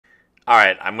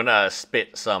Alright, I'm gonna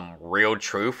spit some real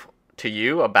truth to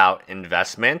you about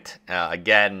investment.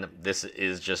 Again, this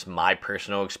is just my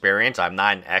personal experience. I'm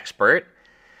not an expert.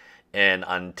 And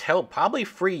until probably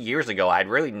 3 years ago, I had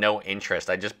really no interest.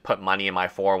 I just put money in my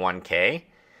 401k.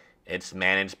 It's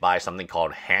managed by something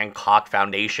called Hancock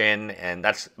Foundation. And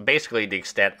that's basically the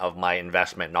extent of my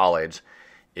investment knowledge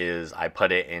is I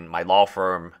put it in my law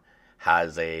firm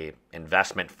has a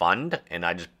investment fund, and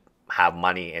I just have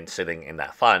money sitting in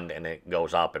that fund, and it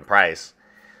goes up in price.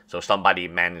 So somebody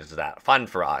manages that fund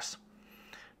for us.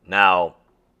 Now,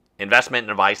 investment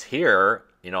advice here,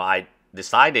 I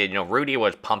decided, Rudy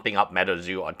was pumping up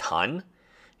MetaZoo a ton.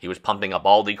 He was pumping up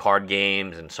all the card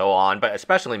games and so on, but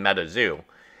especially MetaZoo.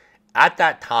 At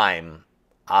that time,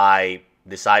 I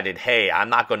decided, hey, I'm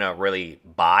not going to really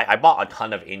buy. I bought a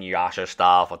ton of Inuyasha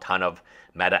stuff, a ton of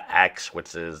Meta X,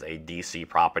 which is a DC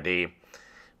property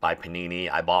by Panini.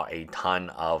 I bought a ton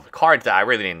of cards that I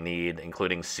really didn't need,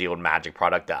 including sealed Magic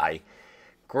product that I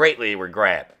greatly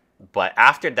regret. But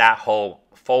after that whole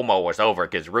FOMO was over,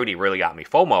 because Rudy really got me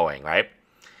FOMOing, right?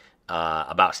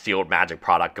 About sealed Magic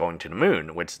product going to the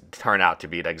moon, which turned out to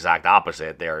be the exact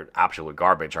opposite. They're absolute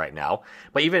garbage right now.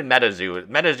 But even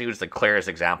MetaZoo is the clearest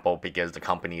example because the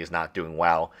company is not doing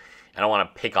well. I don't want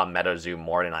to pick on MetaZoo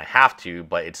more than I have to,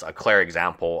 but it's a clear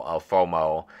example of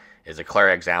FOMO. It's a clear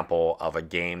example of a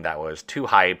game that was too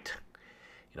hyped.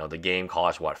 The game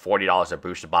costs, what, $40 a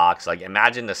booster box? Like,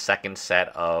 imagine the second set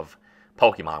of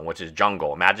Pokemon, which is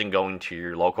Jungle. Imagine going to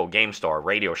your local game store,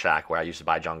 Radio Shack, where I used to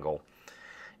buy Jungle.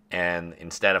 And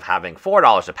instead of having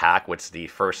 $4 a pack, which the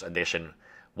first edition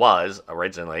was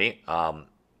originally,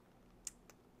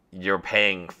 you're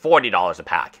paying $40 a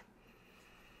pack.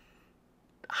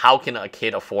 How can a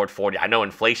kid afford $40? I know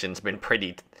inflation's been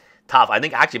pretty tough. I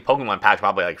think actually Pokemon packs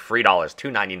probably like $3,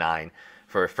 $2.99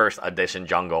 for first edition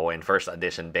Jungle and first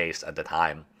edition base at the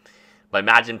time. But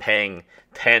imagine paying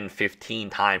 10, 15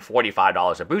 times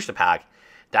 $45 a booster pack.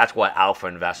 That's what Alpha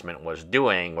Investment was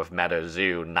doing with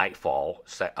MetaZoo Nightfall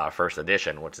first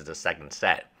edition, which is the second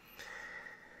set.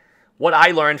 What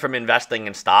I learned from investing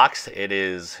in stocks, it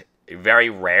is very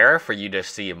rare for you to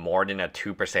see more than a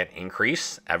 2%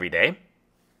 increase every day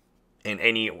in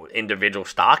any individual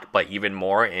stock, but even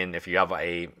more if you have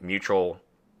a mutual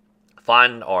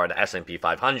fund or the S&P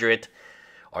 500,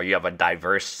 or you have a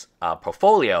diverse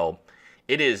portfolio.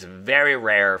 It is very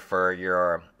rare for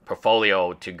your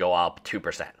portfolio to go up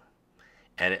 2%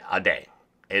 a day.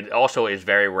 It also is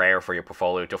very rare for your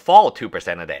portfolio to fall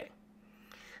 2% a day.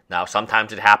 Now,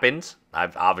 sometimes it happens.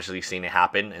 I've obviously seen it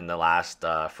happen in the last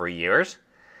 3 years,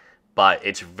 but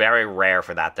it's very rare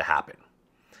for that to happen.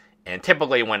 And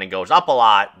typically when it goes up a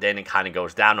lot, then it kind of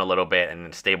goes down a little bit and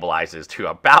it stabilizes to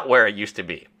about where it used to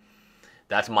be.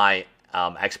 That's my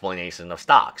explanation of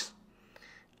stocks.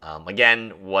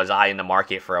 Again, was I in the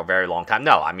market for a very long time?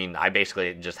 No. I mean, I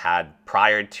basically just had,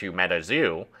 prior to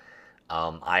MetaZoo,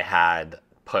 I had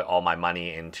put all my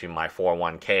money into my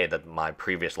 401k that my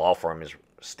previous law firm is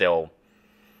still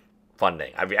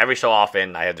funding. Every so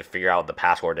often, I had to figure out the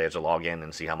password is to log in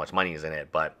and see how much money is in it,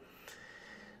 but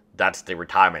that's the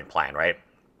retirement plan, right?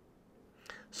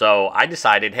 So I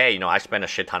decided, hey, I spend a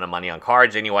shit ton of money on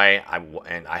cards anyway,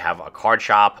 and I have a card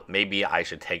shop. Maybe I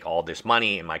should take all this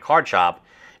money in my card shop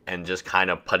and just kind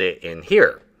of put it in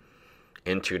here,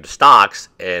 into the stocks,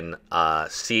 and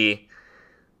see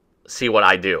what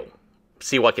I do,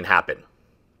 see what can happen.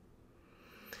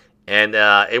 And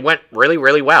it went really,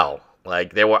 really well.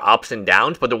 Like, there were ups and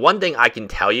downs, but the one thing I can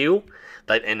tell you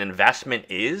that an investment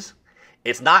is,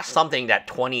 it's not something that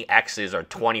 20x's or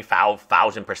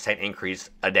 20,000% increase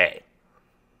a day.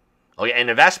 Okay, an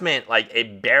investment, like,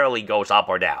 it barely goes up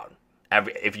or down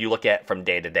if you look at it from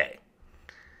day to day.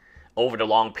 Over the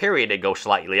long period, it goes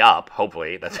slightly up,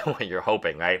 hopefully. That's what you're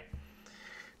hoping, right?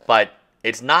 But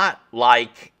it's not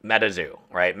like MetaZoo,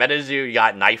 right? MetaZoo, you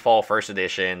got Nightfall first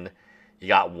edition. You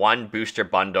got one booster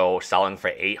bundle selling for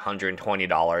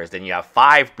 $820. Then you have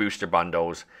 5 booster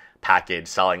bundles package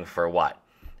selling for what?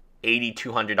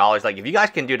 $8,200. Like, if you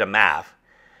guys can do the math,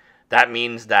 that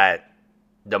means that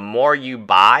the more you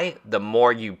buy, the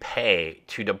more you pay,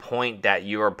 to the point that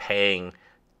you are paying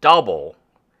double,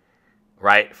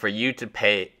 right? For you to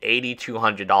pay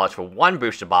 $8,200 for one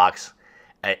booster box,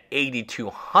 at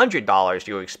 $8,200,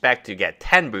 you expect to get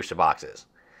 10 booster boxes.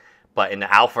 But in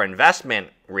the alpha investment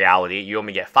reality, you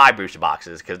only get 5 booster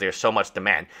boxes because there's so much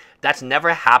demand. That's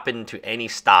never happened to any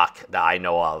stock that I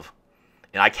know of.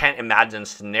 And I can't imagine a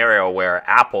scenario where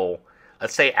Apple,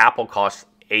 let's say Apple costs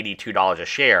 $82 a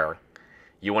share.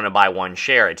 You want to buy one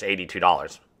share, it's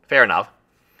 $82. Fair enough.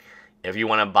 If you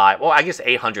want to buy, well, I guess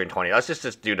 $820. Let's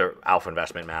just do the alpha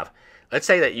investment math. let's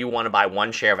say that you want to buy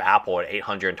one share of Apple at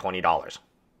 $820.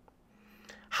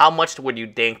 How much would you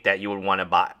think that you would want to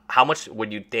buy? How much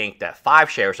would you think that 5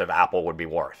 shares of Apple would be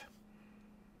worth?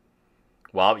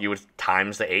 Well, you would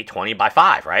times the 820 by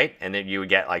 5, right? And then you would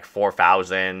get like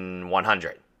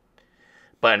 4,100.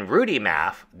 But in Rudy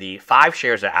math, the 5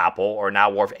 shares of Apple are now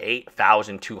worth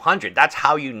 8,200. That's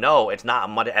how you know it's not a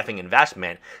mother effing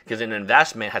investment, because an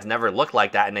investment has never looked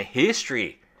like that in the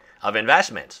history of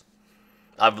investments,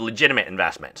 of legitimate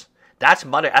investments. That's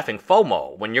mother effing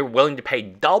FOMO, when you're willing to pay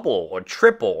double or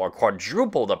triple or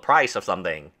quadruple the price of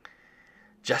something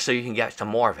just so you can get some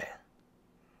more of it.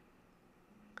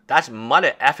 That's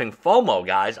mother effing FOMO,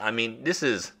 guys. I mean, this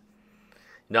is...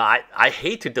 No, I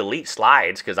hate to delete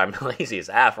slides because I'm lazy as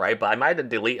F, right? But I might have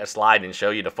delete a slide and show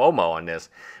you the FOMO on this.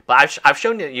 But I've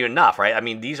shown you enough, right? I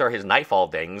mean, these are his Nightfall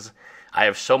things. I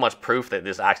have so much proof that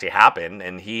this actually happened,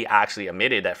 and he actually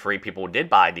admitted that 3 people did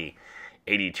buy the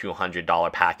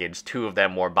 $8,200 package. 2 of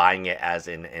them were buying it as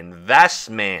an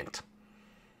investment.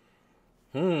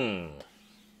 So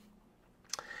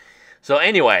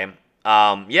anyway,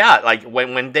 yeah, like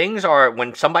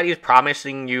when somebody is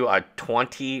promising you a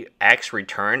 20x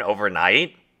return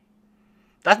overnight,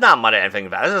 that's not money anything.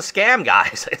 That's a scam,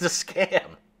 guys. It's a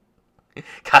scam.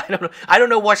 I don't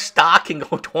know what stock can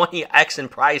go 20x in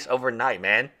price overnight,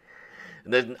 man.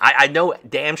 I know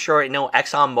damn sure no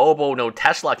ExxonMobil, no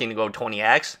Tesla can go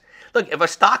 20x. Look, if a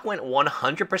stock went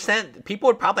 100%, people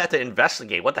would probably have to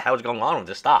investigate what the hell is going on with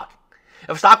this stock. If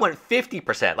a stock went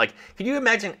 50%, like, can you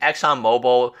imagine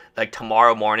ExxonMobil, like,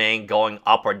 tomorrow morning going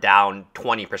up or down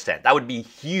 20%? That would be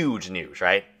huge news,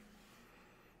 right?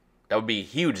 That would be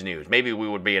huge news. Maybe we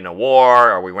would be in a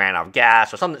war, or we ran out of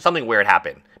gas, or something weird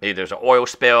happened. Maybe there's an oil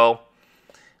spill.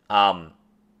 But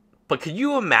could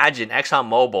you imagine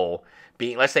ExxonMobil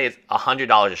being, let's say it's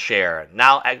 $100 a share,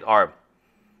 now, or,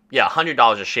 yeah,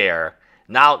 $100 a share.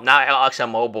 Now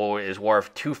ExxonMobil is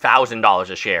worth $2,000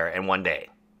 a share in one day.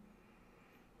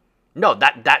 No,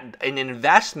 that an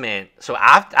investment. So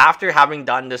after having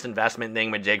done this investment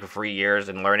thing with Jake for 3 years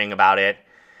and learning about it,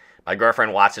 my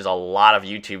girlfriend watches a lot of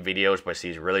YouTube videos, but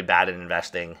she's really bad at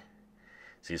investing.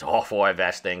 She's awful at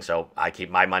investing, so I keep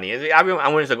my money.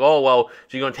 Everyone's like, oh, well,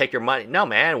 so you're going to take your money. No,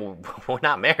 man, we're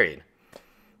not married.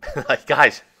 Like,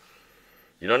 guys,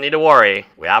 you don't need to worry.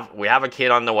 We have a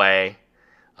kid on the way.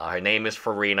 Her name is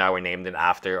Farina. We named it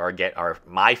after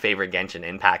my favorite Genshin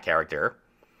Impact character.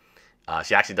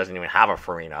 She actually doesn't even have a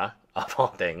Farina, of all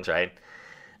things, right?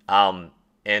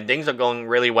 And things are going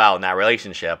really well in that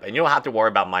relationship. And you don't have to worry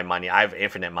about my money. I have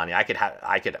infinite money. I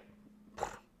could.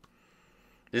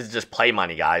 This is just play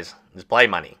money, guys. Just play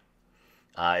money.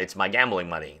 It's my gambling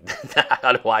money.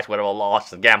 Otherwise, would have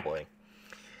lost the gambling.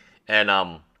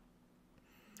 And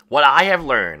what I have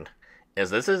learned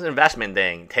is this investment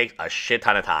thing takes a shit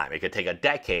ton of time. It could take a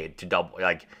decade to double,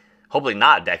 like, hopefully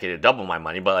not a decade to double my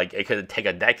money, but like it could take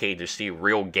a decade to see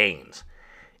real gains.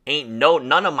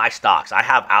 None of my stocks. I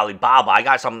have Alibaba. I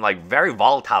got some like very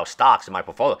volatile stocks in my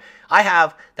portfolio. I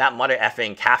have that mother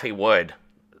effing Cafe Wood,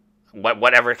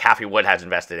 whatever Cafe Wood has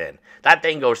invested in. That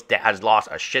thing has lost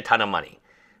a shit ton of money,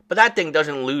 but that thing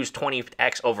doesn't lose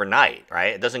 20x overnight,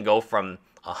 right? It doesn't go from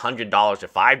 $100 to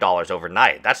 $5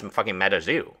 overnight. That's fucking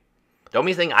MetaZoo. The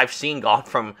only thing I've seen gone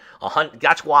from 100.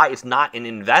 That's why it's not an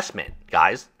investment,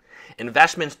 guys.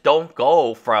 Investments don't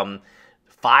go from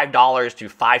 $5 to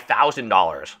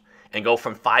 $5,000 and go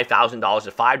from $5,000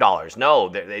 to $5. No,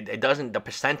 it doesn't. The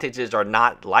percentages are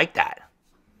not like that.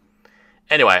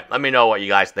 Anyway, let me know what you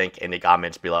guys think in the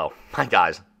comments below.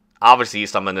 Guys, obviously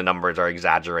some of the numbers are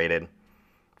exaggerated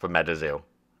for MetaZoo,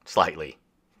 slightly.